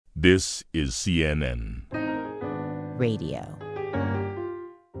This is CNN. Radio.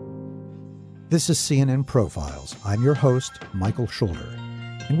 This is CNN Profiles. I'm your host, Michael Schulder,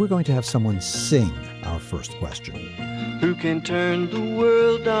 and we're going to have someone sing our first question. Who can turn the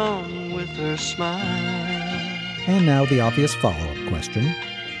world on with her smile? And now the obvious follow-up question.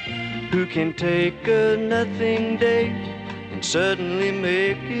 Who can take a nothing day and suddenly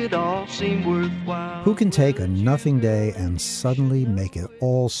make it all seem worthwhile? Who can take a nothing day and suddenly make it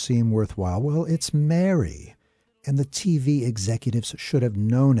all seem worthwhile? Well, it's Mary. And the TV executives should have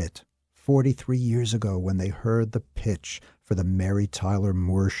known it 43 years ago when they heard the pitch for the Mary Tyler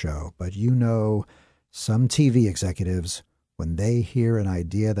Moore Show. But you know, some TV executives, when they hear an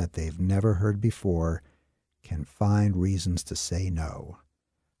idea that they've never heard before, can find reasons to say no.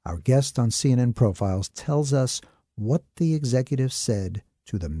 Our guest on CNN Profiles tells us what the executives said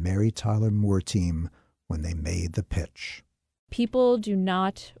to the Mary Tyler Moore team when they made the pitch. People do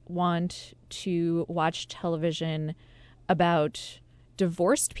not want to watch television about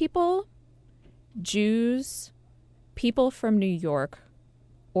divorced people, Jews, people from New York,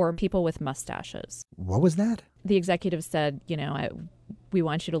 or people with mustaches. What was that? The executive said, we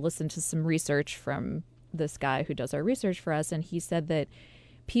want you to listen to some research from this guy who does our research for us. And he said that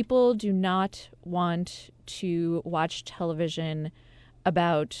people do not want to watch television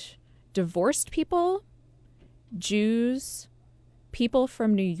about divorced people, Jews, people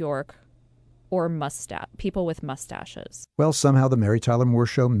from New York, or people with mustaches. Well, somehow the Mary Tyler Moore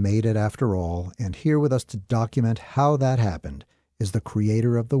Show made it after all. And here with us to document how that happened is the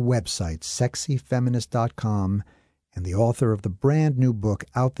creator of the website, sexyfeminist.com, and the author of the brand new book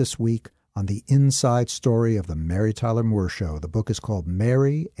out this week on the inside story of the Mary Tyler Moore Show. The book is called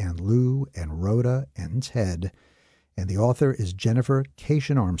Mary and Lou and Rhoda and Ted, and the author is Jennifer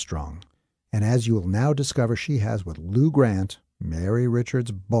Cation Armstrong. And as you will now discover, she has what Lou Grant, Mary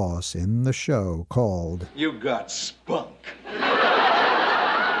Richards' boss in the show, called... You got spunk.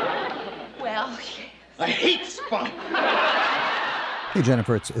 Well, I hate spunk. Hey,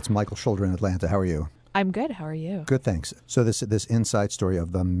 Jennifer, it's Michael Schulder in Atlanta. How are you? I'm good. How are you? Good, thanks. So this inside story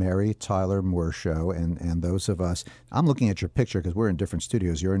of the Mary Tyler Moore Show, and those of us, I'm looking at your picture because we're in different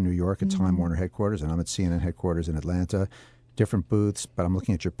studios. You're in New York at Time Warner headquarters, and I'm at CNN headquarters in Atlanta. Different booths, but I'm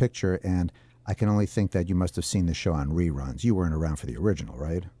looking at your picture, and I can only think that you must have seen the show on reruns. You weren't around for the original,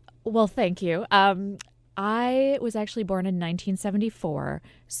 right? Well, thank you. I was actually born in 1974,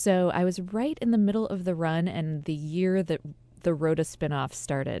 so I was right in the middle of the run and the year that the Rhoda spinoff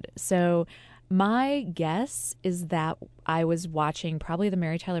started. So my guess is that I was watching probably the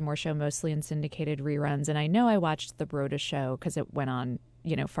Mary Tyler Moore Show mostly in syndicated reruns, and I know I watched the Rhoda show because it went on,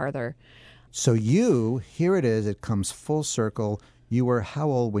 farther. So here it is, it comes full circle. You were how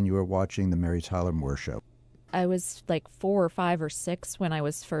old when you were watching the Mary Tyler Moore Show? I was like 4 or 5 or 6 when I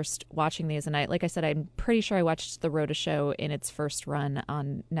was first watching these. And like I said, I'm pretty sure I watched the Rhoda show in its first run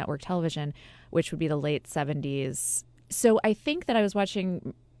on network television, which would be the late 70s. So I think that I was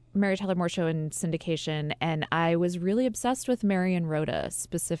watching Mary Tyler Moore Show in syndication, and I was really obsessed with Mary and Rhoda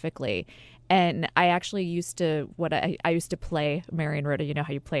specifically. And I actually used to play Mary and Rhoda. You know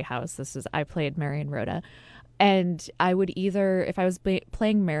how you play house. I played Mary and Rhoda. And I would either, if I was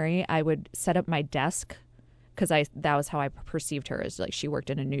playing Mary, I would set up my desk because that was how I perceived her, as like she worked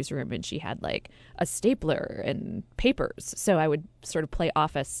in a newsroom and she had like a stapler and papers. So I would sort of play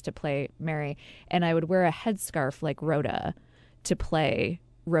office to play Mary, and I would wear a headscarf like Rhoda to play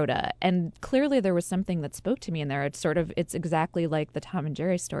Rhoda. And clearly there was something that spoke to me in there. It's exactly like the Tom and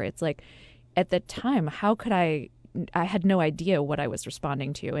Jerry story. It's like at the time, how could I had no idea what I was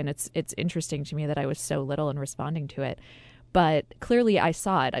responding to. And it's interesting to me that I was so little in responding to it. But clearly I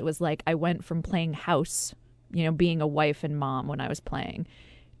saw it. I was like, I went from playing house, being a wife and mom when I was playing,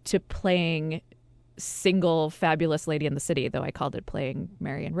 to playing single fabulous lady in the city, though I called it playing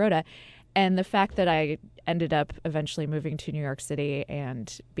Mary and Rhoda. And the fact that I ended up eventually moving to New York City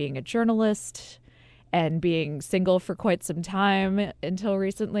and being a journalist and being single for quite some time until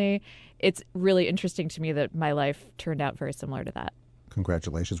recently, it's really interesting to me that my life turned out very similar to that.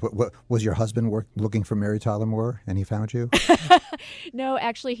 Congratulations. What was your husband looking for Mary Tyler Moore and he found you? No,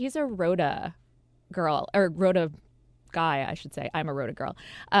 actually, he's a Rhoda girl, or Rhoda guy, I should say. I'm a Rhoda girl.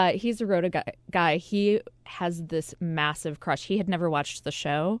 He's a Rhoda guy. He has this massive crush. He had never watched the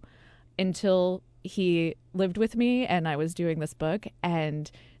show until he lived with me and I was doing this book. And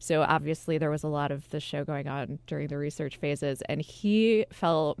so obviously there was a lot of the show going on during the research phases. And he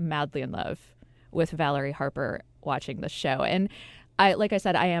fell madly in love with Valerie Harper watching the show. And like I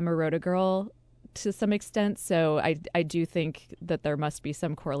said, I am a Rhoda girl to some extent. So I do think that there must be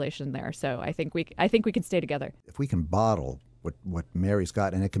some correlation there. So I think we can stay together. If we can bottle what Mary's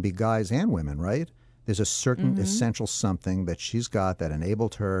got, and it can be guys and women, right? There's a certain essential something that she's got that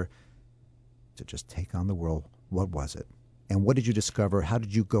enabled her to just take on the world. What was it? And what did you discover? How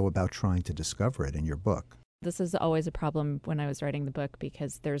did you go about trying to discover it in your book? This is always a problem when I was writing the book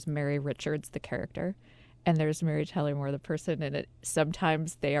because there's Mary Richards, the character, and there's Mary Tyler Moore, the person, and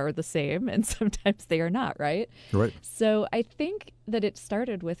sometimes they are the same and sometimes they are not, right? Right. So I think that it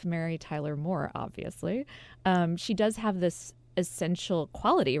started with Mary Tyler Moore, obviously. She does have this essential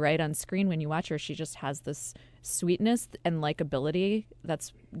quality, right? On screen when you watch her, she just has this sweetness and likability.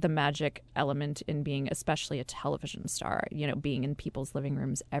 That's the magic element in being especially a television star, being in people's living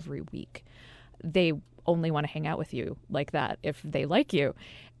rooms every week. They only want to hang out with you like that if they like you.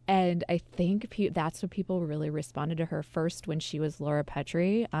 And I think that's what people really responded to her first when she was Laura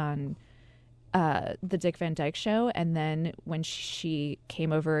Petrie on the Dick Van Dyke Show. And then when she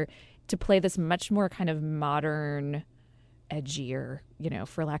came over to play this much more kind of modern, edgier,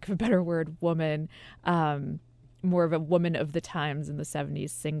 for lack of a better word, woman, more of a woman of the times in the 70s,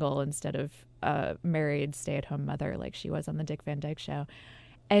 single instead of a married stay-at-home mother like she was on the Dick Van Dyke Show.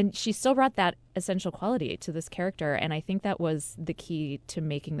 And she still brought that essential quality to this character. And I think that was the key to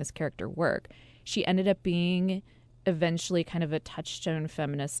making this character work. She ended up being eventually kind of a touchstone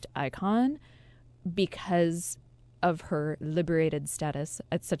feminist icon because of her liberated status.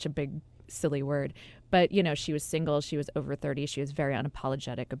 It's such a big, silly word. But, she was single. She was over 30. She was very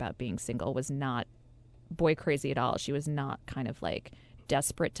unapologetic about being single, was not boy crazy at all. She was not kind of like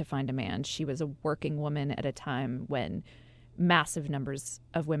desperate to find a man. She was a working woman at a time when massive numbers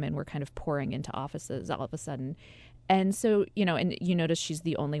of women were kind of pouring into offices all of a sudden. And so, and you notice she's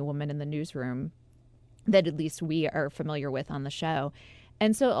the only woman in the newsroom that at least we are familiar with on the show.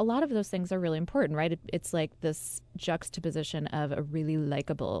 And so a lot of those things are really important, right? It's like this juxtaposition of a really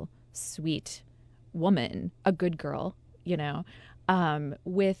likable, sweet woman, a good girl,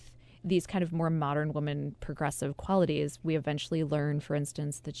 with these kind of more modern woman progressive qualities. We eventually learn, for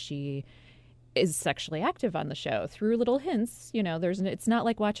instance, that she is sexually active on the show through little hints. It's not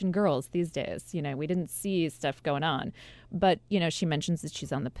like watching Girls these days. We didn't see stuff going on. But, she mentions that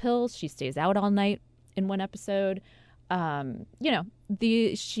she's on the pills. She stays out all night in one episode.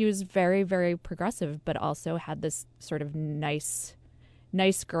 She was very, very progressive, but also had this sort of nice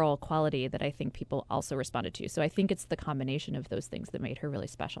girl quality that I think people also responded to. So I think it's the combination of those things that made her really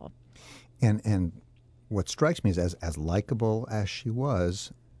special. And what strikes me is as likable as she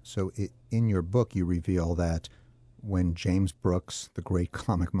was, in your book, you reveal that when James Brooks, the great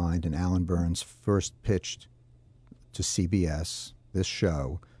comic mind, and Alan Burns first pitched to CBS this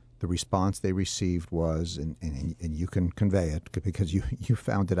show, the response they received was, and you can convey it because you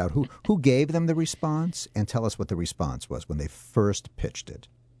found it out. Who gave them the response? And tell us what the response was when they first pitched it.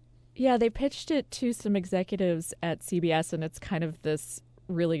 Yeah, they pitched it to some executives at CBS, and it's kind of this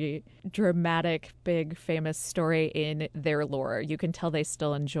really dramatic, big, famous story in their lore. You can tell they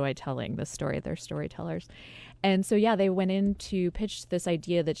still enjoy telling the story. They're storytellers. And so, they went in to pitch this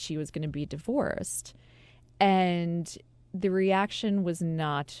idea that she was going to be divorced. And the reaction was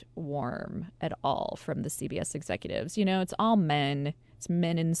not warm at all from the CBS executives. It's all men. It's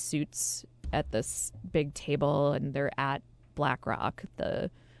men in suits at this big table, and they're at BlackRock, the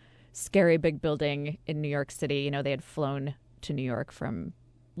scary big building in New York City. They had flown to New York from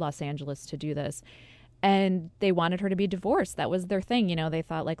Los Angeles to do this, and they wanted her to be divorced. That was their thing. They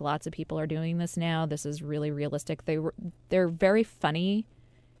thought like lots of people are doing this now. This is really realistic. They're very funny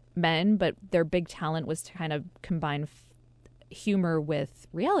men, but their big talent was to kind of combine humor with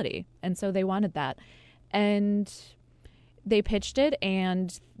reality, and so they wanted that, and they pitched it,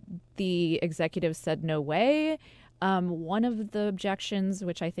 and the executives said no way. One of the objections,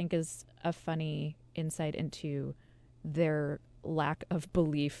 which I think is a funny insight into their lack of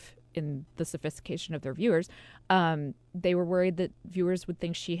belief in the sophistication of their viewers, they were worried that viewers would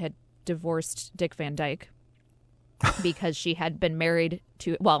think she had divorced Dick Van Dyke because she had been married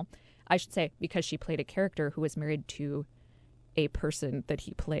to, I should say because she played a character who was married to a person that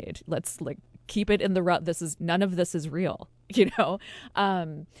he played. Let's keep it in the none of this is real,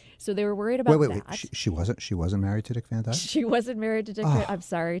 So they were worried about that. Wait. She wasn't married to Dick Van Dyke? She wasn't married to Dick Van Dyke. I'm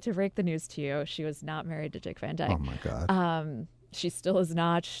sorry to break the news to you. She was not married to Dick Van Dyke. Oh my God. She still is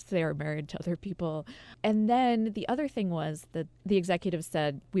not. They are married to other people. And then the other thing was that the executive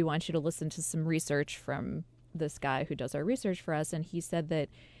said, we want you to listen to some research from this guy who does our research for us. And he said that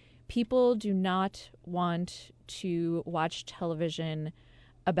people do not want to watch television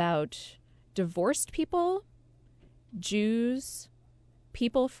about divorced people, Jews,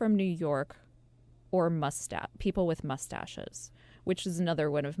 people from New York, or people with mustaches, which is another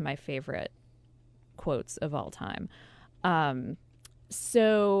one of my favorite quotes of all time.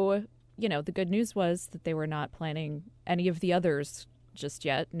 So, the good news was that they were not planning any of the others just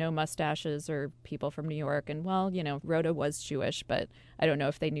yet. No mustaches or people from New York. And, Rhoda was Jewish, but I don't know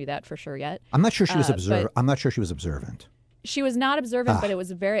if they knew that for sure yet. I'm not sure she was observant. I'm not sure she was observant. She was not observant, but it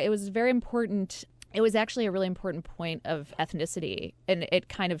was very important. It was actually a really important point of ethnicity, and it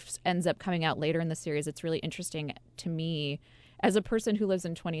kind of ends up coming out later in the series. It's really interesting to me, as a person who lives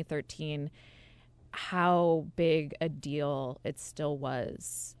in 2013, how big a deal it still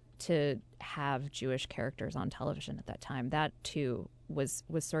was to have Jewish characters on television at that time. That, too, was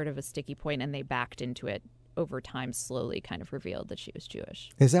sort of a sticky point, and they backed into it over time, slowly kind of revealed that she was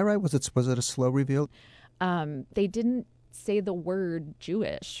Jewish. Is that right? Was it a slow reveal? They didn't say the word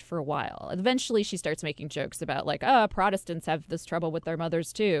Jewish for a while. Eventually she starts making jokes about Protestants have this trouble with their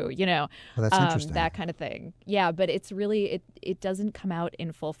mothers too, Well, that's interesting. That kind of thing. Yeah, but it's really it doesn't come out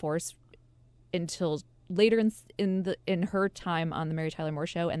in full force until later in her time on the Mary Tyler Moore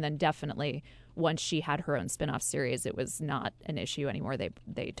Show, and then definitely once she had her own spin-off series, it was not an issue anymore.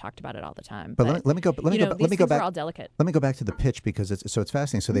 They talked about it all the time. But let me go back. Are all delicate. Let me go back to the pitch because it's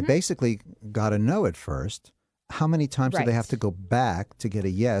fascinating. So they basically got a no at first. How many times did they have to go back to get a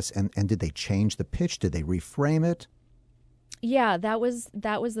yes? And did they change the pitch? Did they reframe it? Yeah, that was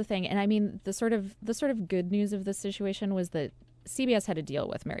the thing. And I mean, the sort of good news of this situation was that CBS had a deal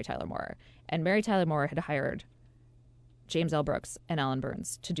with Mary Tyler Moore, and Mary Tyler Moore had hired James L. Brooks and Alan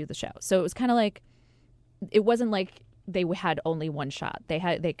Burns to do the show. So it was kind of like, it wasn't like they had only one shot. They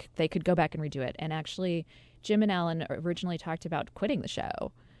could go back and redo it. And actually, Jim and Alan originally talked about quitting the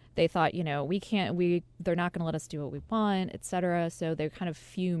show. They thought, they're not going to let us do what we want, et cetera. So they kind of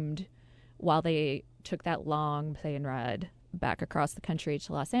fumed while they took that long plane ride back across the country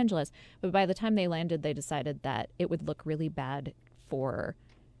to Los Angeles. But by the time they landed, they decided that it would look really bad for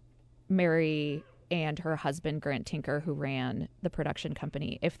Mary and her husband, Grant Tinker, who ran the production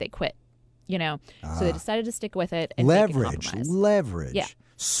company, if they quit. So they decided to stick with it and make a compromise. Yeah.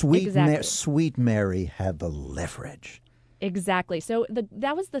 Sweet Mary had the leverage. Exactly. So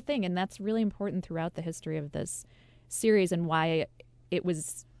that was the thing, and that's really important throughout the history of this series, and why it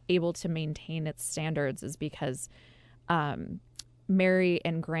was able to maintain its standards is because Mary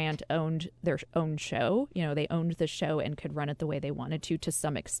and Grant owned their own show. They owned the show and could run it the way they wanted to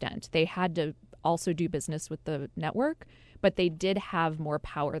some extent. They had to also do business with the network, but they did have more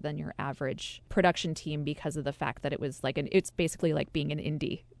power than your average production team because of the fact that it was it's basically like being an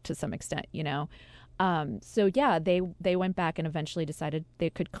indie to some extent, So yeah, they went back and eventually decided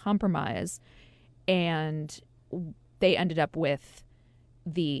they could compromise, and they ended up with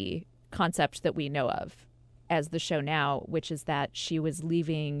the concept that we know of as the show now, which is that she was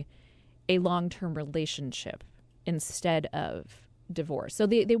leaving a long-term relationship instead of divorce. So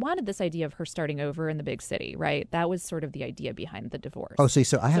they wanted this idea of her starting over in the big city, right? That was sort of the idea behind the divorce. Oh, see,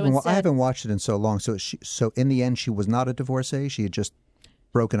 so I haven't watched it in so long. So in the end, she was not a divorcee. She had just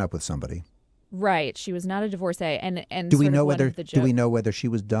broken up with somebody. Right. She was not a divorcee. And do we know whether she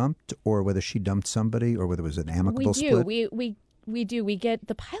was dumped or whether she dumped somebody or whether it was an amicable split? We do. We get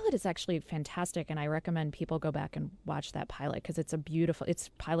the pilot is actually fantastic, and I recommend people go back and watch that pilot because it's a beautiful.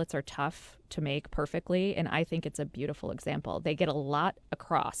 Pilots are tough to make perfectly, and I think it's a beautiful example. They get a lot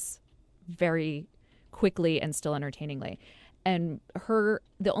across very quickly and still entertainingly. And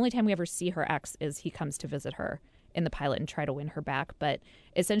the only time we ever see her ex is he comes to visit her in the pilot and try to win her back. But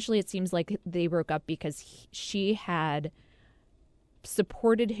essentially, it seems like they broke up because she had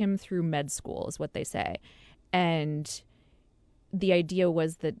supported him through med school, is what they say, and the idea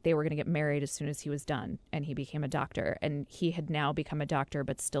was that they were going to get married as soon as he was done, and he became a doctor, and he had now become a doctor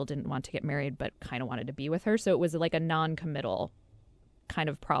but still didn't want to get married but kind of wanted to be with her. So it was like a non-committal kind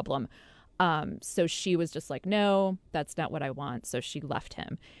of problem. So she was just like, no, that's not what I want. So she left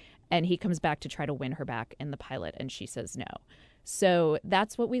him, and he comes back to try to win her back in the pilot, and she says no. So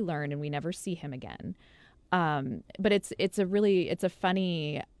that's what we learn, and we never see him again. But it's a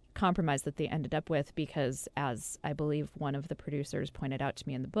funny compromise that they ended up with because, as I believe one of the producers pointed out to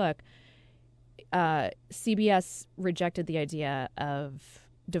me in the book, CBS rejected the idea of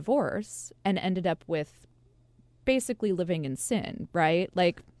divorce and ended up with basically living in sin, right?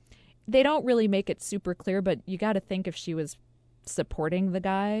 Like, they don't really make it super clear, but you got to think if she was supporting the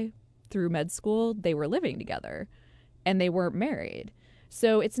guy through med school, they were living together and they weren't married.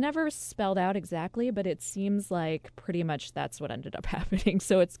 So it's never spelled out exactly, but it seems like pretty much that's what ended up happening.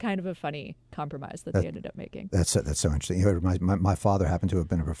 So it's kind of a funny compromise that they ended up making. That's so interesting. My father happened to have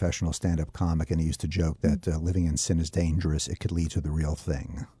been a professional stand-up comic, and he used to joke that living in sin is dangerous. It could lead to the real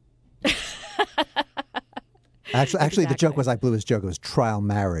thing. Actually, the joke Exactly. was I blew his joke. It was trial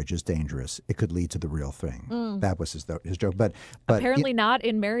marriage is dangerous. It could lead to the real thing. That was his joke. But Apparently not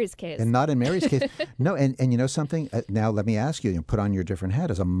in Mary's case. and not in Mary's case. No, and you know something? Now let me ask you, put on your different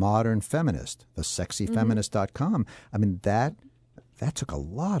hat as a modern feminist, thesexyfeminist.com. I mean, that took a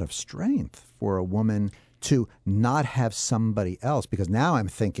lot of strength for a woman to not have somebody else. Because now I'm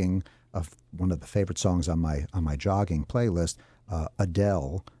thinking of one of the favorite songs on my jogging playlist,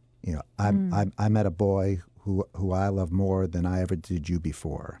 Adele. You know, I met a boy who I love more than I ever did you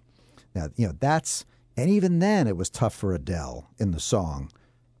before. Now, you know, and even then it was tough for Adele in the song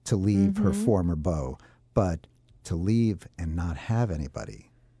to leave her former beau, but to leave and not have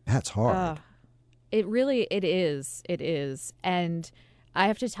anybody, that's hard. It is. And I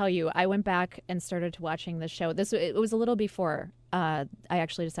have to tell you, I went back and started watching the show. It was a little before I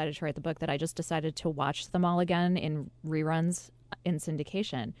actually decided to write the book, that I just decided to watch them all again in reruns in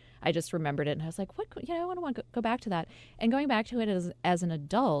syndication. I just remembered it and I was like, what, I don't want to go back to that. And going back to it as an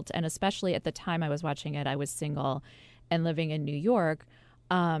adult, and especially at the time I was watching it, I was single and living in New York.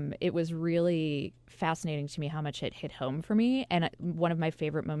 It was really fascinating to me how much it hit home for me. And one of my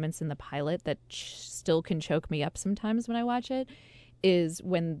favorite moments in the pilot that still can choke me up sometimes when I watch it is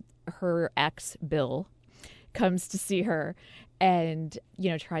when her ex, Bill, comes to see her and,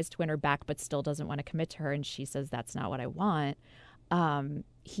 tries to win her back, but still doesn't want to commit to her. And she says, that's not what I want.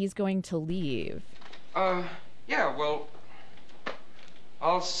 He's going to leave. Yeah, well,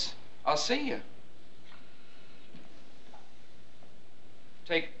 I'll see you.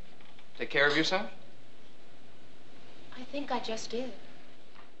 Take care of yourself. I think I just did.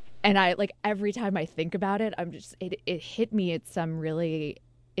 And I, like, every time I think about it, it hit me at some really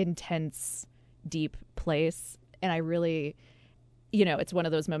intense, deep place. And I really, it's one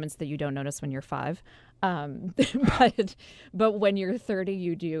of those moments that you don't notice when you're 5. But when you're 30,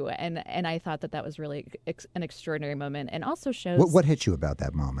 you do. And I thought that was really an extraordinary moment, and also shows. What hit you about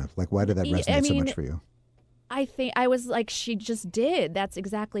that moment? Like, why did that resonate so much for you? I think I was like, she just did. That's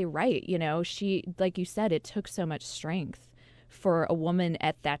exactly right. She, like you said, it took so much strength for a woman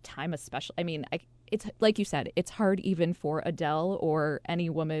at that time, especially. I mean, it's like you said, it's hard even for Adele or any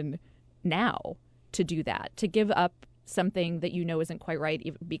woman now to do that, to give up something that isn't quite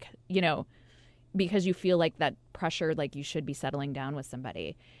right, because you feel like that pressure, like you should be settling down with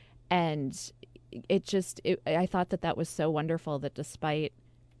somebody. And I thought that was so wonderful, that despite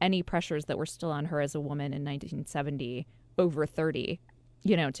any pressures that were still on her as a woman in 1970, over 30,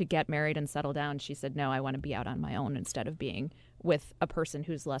 to get married and settle down, she said, no, I want to be out on my own instead of being with a person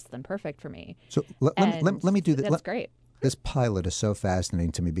who's less than perfect for me. So let me do this. That's great. This pilot is so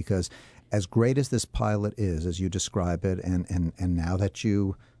fascinating to me, because as great as this pilot is, as you describe it, and now that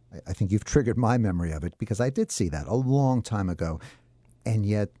I think you've triggered my memory of it, because I did see that a long time ago, and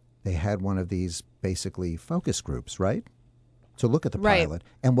yet they had one of these basically focus groups, right? To look at the pilot.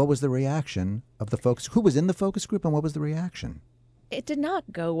 And what was the reaction of the folks? Who was in the focus group, and what was the reaction? It did not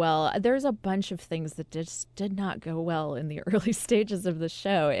go well. There's a bunch of things that just did not go well in the early stages of the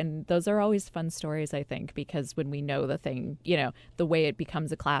show. And those are always fun stories, I think, because when we know the thing, the way it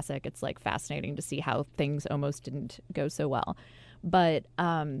becomes a classic, it's like fascinating to see how things almost didn't go so well. But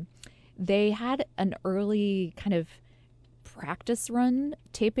they had an early kind of practice run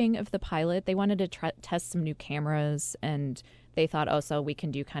taping of the pilot. They wanted to test some new cameras, and they thought, so we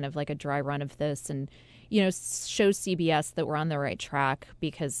can do kind of like a dry run of this and, show CBS that we're on the right track,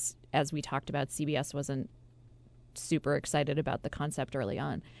 because as we talked about, CBS wasn't super excited about the concept early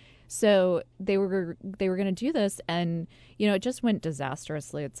on. So they were going to do this, and, it just went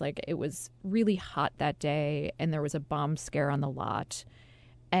disastrously. It's like it was really hot that day, and there was a bomb scare on the lot,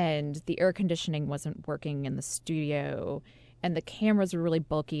 and the air conditioning wasn't working in the studio, and the cameras were really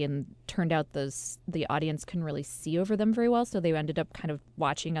bulky, and turned out the audience couldn't really see over them very well, so they ended up kind of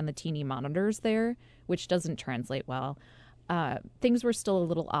watching on the teeny monitors there, which doesn't translate well. Things were still a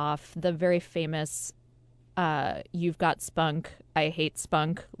little off. The very famous "You've got spunk, I hate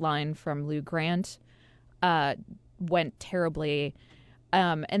spunk" line from Lou Grant went terribly.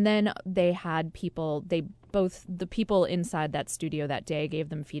 And then they had people, the people inside that studio that day gave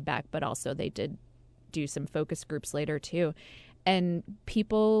them feedback, but also they did do some focus groups later too. And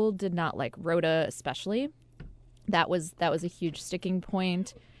people did not like Rhoda, especially. That was a huge sticking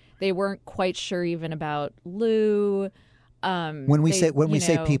point. They weren't quite sure even about Lou. When we say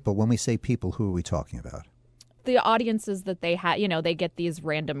people, who are we talking about? The audiences that they had, they get these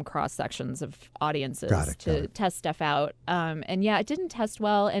random cross sections of audiences to test stuff out. And yeah, it didn't test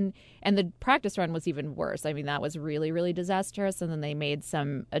well. And the practice run was even worse. I mean, that was really, really disastrous. And then they made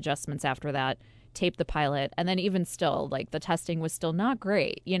some adjustments after that, taped the pilot. And then even still, like, the testing was still not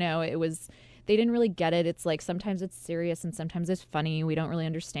great. they didn't really get it. It's like sometimes it's serious and sometimes it's funny. We don't really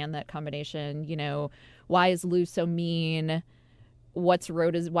understand that combination. You know, why is Lou so mean? Why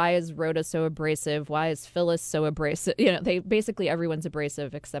is Rhoda so abrasive? Why is Phyllis so abrasive? You know, they basically everyone's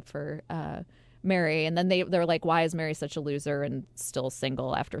abrasive except for Mary. And then they're like, why is Mary such a loser and still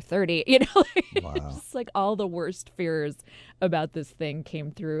single after 30? You know, Wow. just like all the worst fears about this thing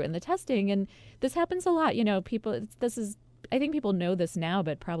came through in the testing. And this happens a lot. You know, I think people know this now,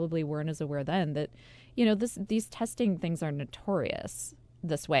 but probably weren't as aware then that, you know, these testing things are notorious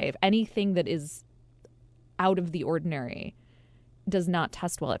this way. If anything that is out of the ordinary does not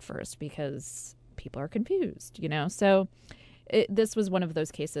test well at first because people are confused, you know? So this was one of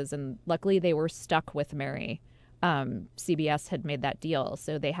those cases, and luckily they were stuck with Mary. CBS had made that deal,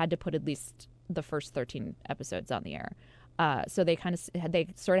 so they had to put at least the first 13 episodes on the air. So they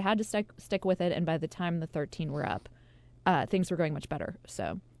sort of had to stick with it, and by the time the 13 were up, things were going much better.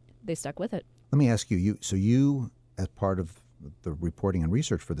 So they stuck with it. Let me ask you, you as part of the reporting and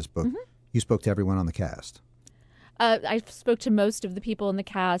research for this book, you spoke to everyone on the cast. I spoke to most of the people in the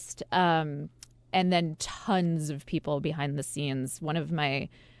cast, and then tons of people behind the scenes. One of the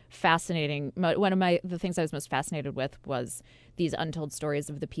things I was most fascinated with was these untold stories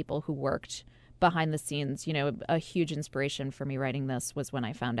of the people who worked behind the scenes. You know, a huge inspiration for me writing this was when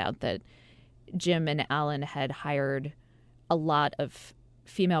I found out that Jim and Alan had hired a lot of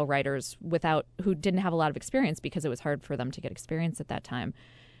female writers who didn't have a lot of experience because it was hard for them to get experience at that time.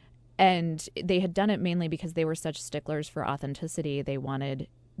 And they had done it mainly because they were such sticklers for authenticity. They wanted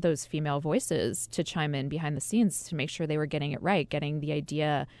those female voices to chime in behind the scenes to make sure they were getting it right, getting the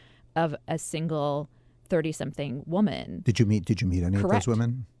idea of a single 30-something woman. Did you meet any of those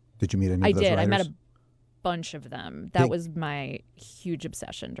women? Did you meet any of those writers? I met a bunch of them. That was my huge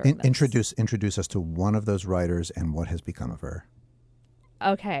obsession during this. Introduce us to one of those writers and what has become of her.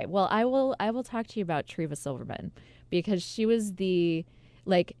 Okay, well, I will talk to you about Treva Silverman because she was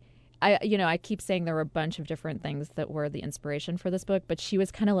I keep saying there were a bunch of different things that were the inspiration for this book, but she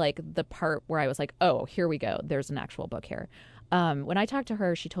was kind of like the part where I was like, oh, here we go. There's an actual book here. When I talked to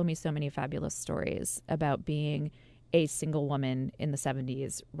her, she told me so many fabulous stories about being a single woman in the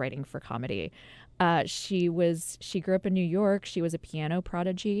 70s writing for comedy. She grew up in New York. She was a piano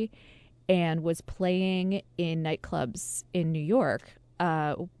prodigy and was playing in nightclubs in New York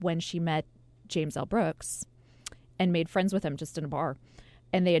when she met James L. Brooks and made friends with him just in a bar.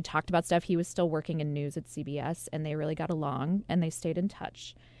 And they had talked about stuff. He was still working in news at CBS, and they really got along, and they stayed in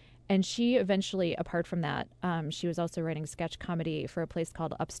touch. And she eventually, apart from that, she was also writing sketch comedy for a place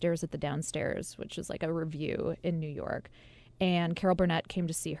called Upstairs at the Downstairs, which is like a revue in New York. And Carol Burnett came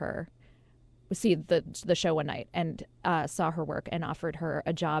to see the show one night and saw her work and offered her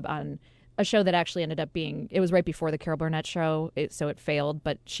a job on a show that actually ended up it was right before the Carol Burnett show, so it failed,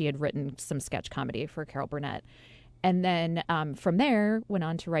 but she had written some sketch comedy for Carol Burnett. And then from there, went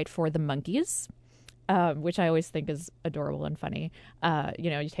on to write for the Monkees, which I always think is adorable and funny.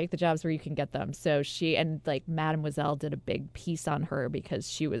 You take the jobs where you can get them. So she and Mademoiselle did a big piece on her because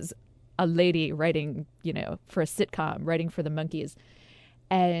she was a lady writing, for a sitcom, writing for the Monkees.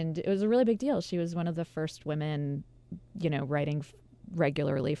 And it was a really big deal. She was one of the first women, writing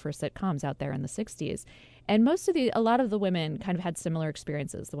regularly for sitcoms out there in the 60s. And a lot of the women kind of had similar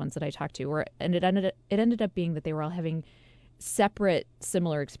experiences, the ones that I talked to, and it ended up being that they were all having separate,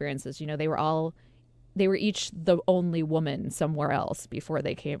 similar experiences. They were each the only woman somewhere else before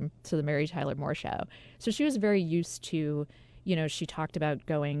they came to the Mary Tyler Moore Show. So she was very used to, she talked about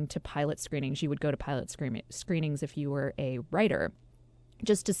going to pilot screenings. You would go to pilot screenings if you were a writer,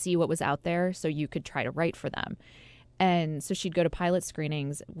 just to see what was out there so you could try to write for them. And so she'd go to pilot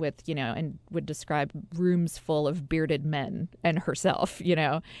screenings with, and would describe rooms full of bearded men and herself,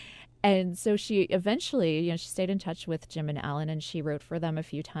 And so she eventually, she stayed in touch with Jim and Alan, and she wrote for them a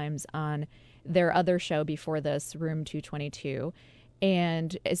few times on their other show before this, Room 222.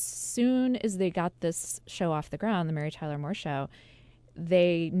 And as soon as they got this show off the ground, the Mary Tyler Moore Show,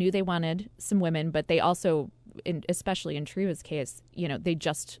 they knew they wanted some women, but they also, especially in Treva's case, they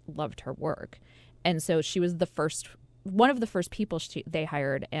just loved her work. And so she was one of the first people they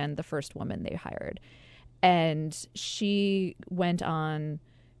hired and the first woman they hired. And she went on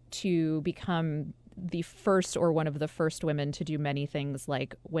to become the first or one of the first women to do many things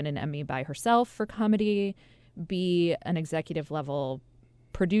like win an Emmy by herself for comedy, be an executive level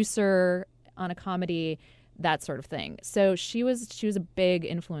producer on a comedy, that sort of thing. So she was a big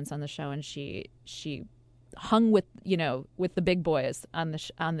influence on the show, and she hung with the big boys on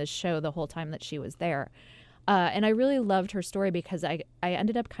this show the whole time that she was there. And I really loved her story because I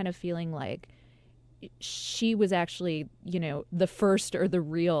ended up kind of feeling like she was actually, the first or the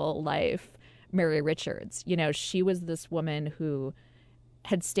real life Mary Richards. You know, she was this woman who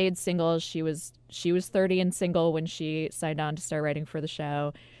had stayed single. She was 30 and single when she signed on to start writing for the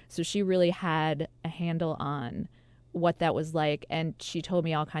show. So she really had a handle on what that was like. And she told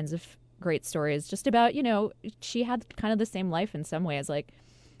me all kinds of great stories just about, you know, she had kind of the same life in some ways. Like,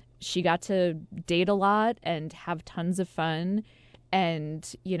 she got to date a lot and have tons of fun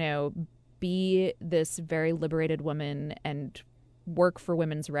and, you know, be this very liberated woman and work for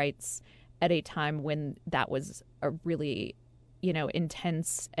women's rights at a time when that was a really, you know,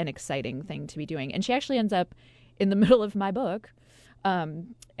 intense and exciting thing to be doing. And she actually ends up in the middle of my book,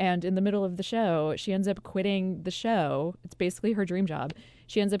 and in the middle of the show, she ends up quitting the show. It's basically her dream job.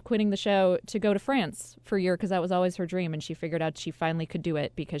 She ends up quitting the show to go to France for a year because that was always her dream. And she figured out she finally could do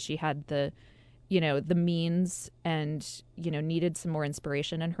it because she had the, you know, the means and, you know, needed some more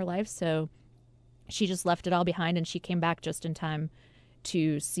inspiration in her life. So she just left it all behind and she came back just in time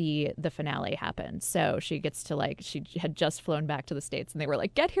to see the finale happen. So she gets to, like, she had just flown back to the States and they were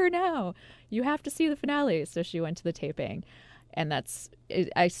like, get here now. You have to see the finale. So she went to the taping. And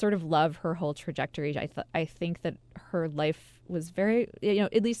I sort of love her whole trajectory. I think that her life was very, you know,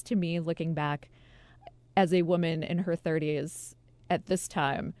 at least to me, looking back as a woman in her 30s at this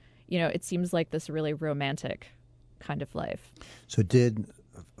time, you know, it seems like this really romantic kind of life. So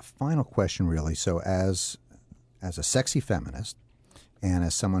a final question really, so as a sexy feminist and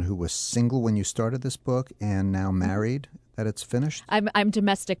as someone who was single when you started this book and now married, that it's finished? I'm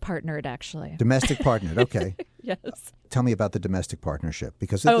domestic partnered, actually. Domestic partnered, okay. Yes. Tell me about the domestic partnership,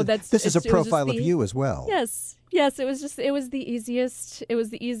 because this is a profile of you as well. Yes, it was the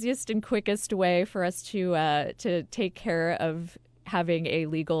easiest and quickest way for us to take care of having a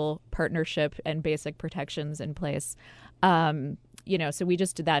legal partnership and basic protections in place. You know, so we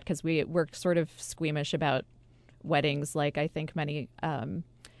just did that because we're sort of squeamish about weddings, like I think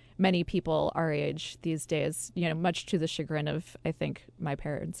many people our age these days, you know, much to the chagrin of, I think, my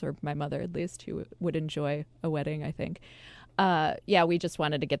parents or my mother, at least, who would enjoy a wedding, I think. We just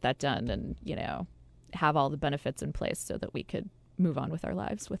wanted to get that done and, you know, have all the benefits in place so that we could move on with our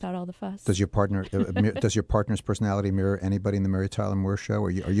lives without all the fuss. Does your partner's personality mirror anybody in the Mary Tyler Moore Show? Are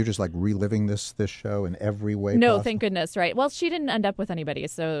you just like reliving this show in every way No, possible? thank goodness, right? Well, she didn't end up with anybody,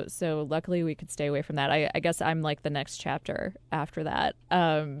 so luckily we could stay away from that. I guess I'm like the next chapter after that.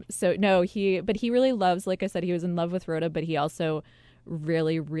 So no, he really loves, like I said, he was in love with Rhoda, but he also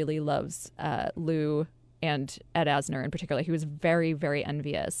really, really loves Lou and Ed Asner in particular. He was very, very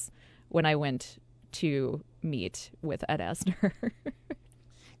envious when I went to meet with Ed Asner.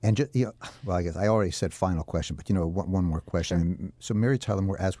 And I guess I already said final question, but one more question. Sure. I mean, so Mary Tyler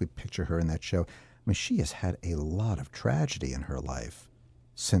Moore, as we picture her in that show, I mean, she has had a lot of tragedy in her life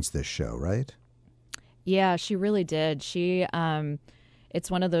since this show, right? Yeah, she really did. She,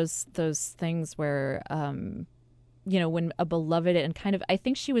 it's one of those things where, when a beloved and kind of, I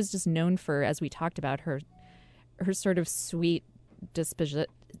think she was just known for, as we talked about, her sort of sweet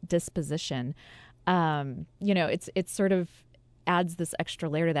disposition. It's sort of adds this extra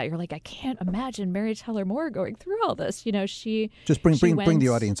layer to that. You're like, I can't imagine Mary Tyler Moore going through all this. She just bring the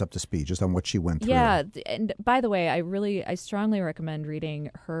audience up to speed just on what she went through. Yeah, and by the way, I strongly recommend reading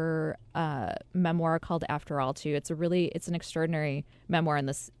her memoir called After All too. It's an extraordinary memoir in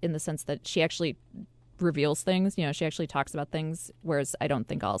the sense that she actually reveals things. She actually talks about things, whereas I don't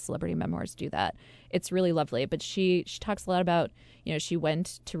think all celebrity memoirs do that. It's really lovely, but she talks a lot about she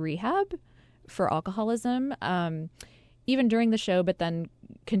went to rehab for alcoholism. Even during the show, but then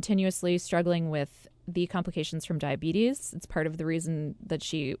continuously struggling with the complications from diabetes. It's part of the reason that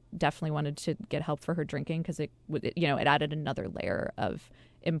she definitely wanted to get help for her drinking, because it added another layer of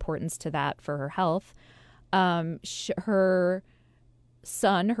importance to that for her health. Her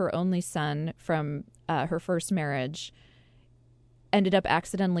son, her only son from her first marriage, ended up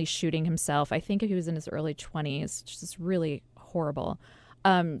accidentally shooting himself. I think he was in his early 20s, which is really horrible.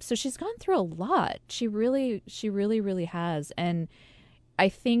 So she's gone through a lot. She really, really has. And I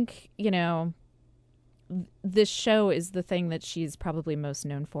think, this show is the thing that she's probably most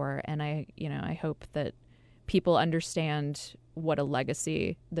known for. And I hope that people understand what a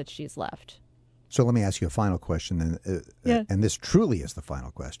legacy that she's left. So let me ask you a final question. And this truly is the final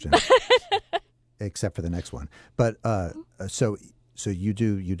question, except for the next one. But so you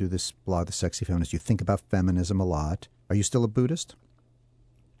do this blog, The Sexy Feminist. You think about feminism a lot. Are you still a Buddhist?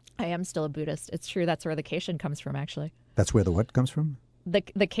 I am still a Buddhist. It's true. That's where the Cation comes from, actually. That's where the what comes from? The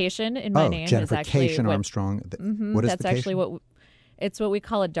Cation in my name Jennifer is actually Cation Armstrong. What is that's the actually Cation? It's what we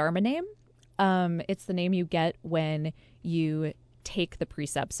call a Dharma name. It's the name you get when you take the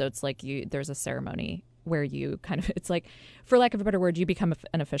precepts. So it's like there's a ceremony where you kind of, it's like, for lack of a better word, you become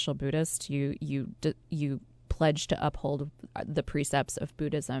an official Buddhist. You pledge to uphold the precepts of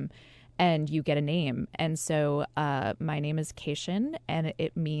Buddhism, and you get a name. And so my name is Keishin, and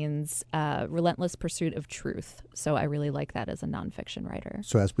it means relentless pursuit of truth. So I really like that as a nonfiction writer.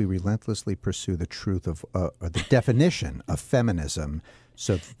 So as we relentlessly pursue the truth of or the definition of feminism,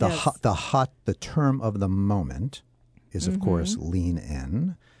 so the term of the moment is, of course, lean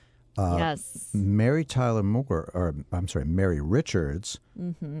in. Yes. Mary Richards,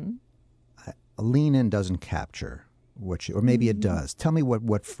 lean in doesn't capture what she, or maybe it does. Tell me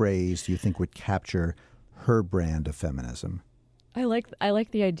what phrase do you think would capture her brand of feminism? I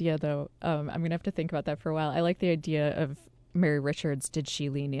like the idea, though. I'm going to have to think about that for a while. I like the idea of Mary Richards, did she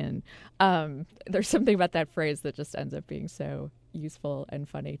lean in? There's something about that phrase that just ends up being so useful and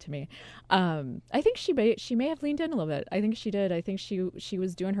funny to me. I think she may have leaned in a little bit. I think she did. I think she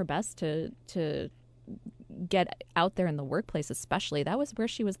was doing her best to get out there in the workplace, especially. That was where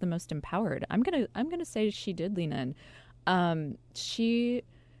she was the most empowered. I'm gonna say she did lean in. She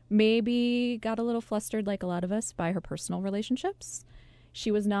maybe got a little flustered, like a lot of us, by her personal relationships.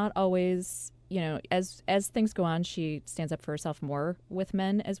 She was not always, as things go on, she stands up for herself more with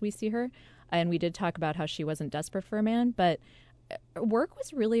men as we see her. And we did talk about how she wasn't desperate for a man, but work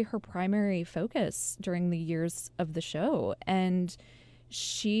was really her primary focus during the years of the show. And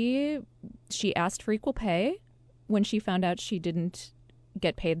she asked for equal pay when she found out she didn't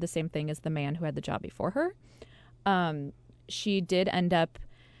get paid the same thing as the man who had the job before her. She did end up,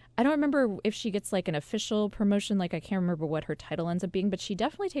 I don't remember if she gets like an official promotion, like I can't remember what her title ends up being, but she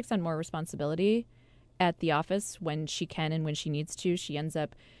definitely takes on more responsibility at the office when she can and when she needs to. She ends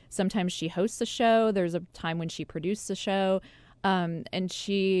up, sometimes she hosts a show. There's a time when she produced a show. And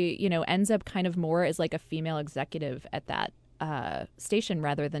she, ends up kind of more as like a female executive at that station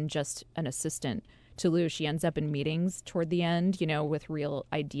rather than just an assistant to Lou. She ends up in meetings toward the end, with real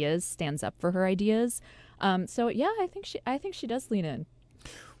ideas, stands up for her ideas. So yeah, I think she does lean in.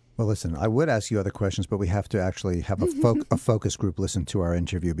 Well, listen, I would ask you other questions, but we have to actually have a focus group listen to our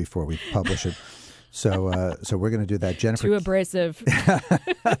interview before we publish it. So we're going to do that. Jennifer, too abrasive.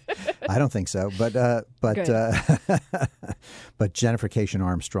 I don't think so. But Jennifer Keishin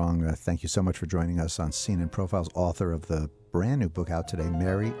Armstrong, thank you so much for joining us on CNN Profiles, author of the brand new book out today,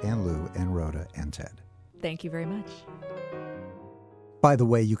 Mary and Lou and Rhoda and Ted. Thank you very much. By the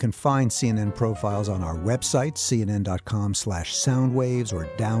way, you can find CNN Profiles on our website, cnn.com/soundwaves, or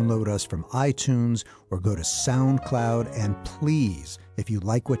download us from iTunes or go to SoundCloud. And please, if you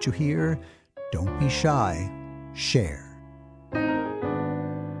like what you hear, don't be shy. Share.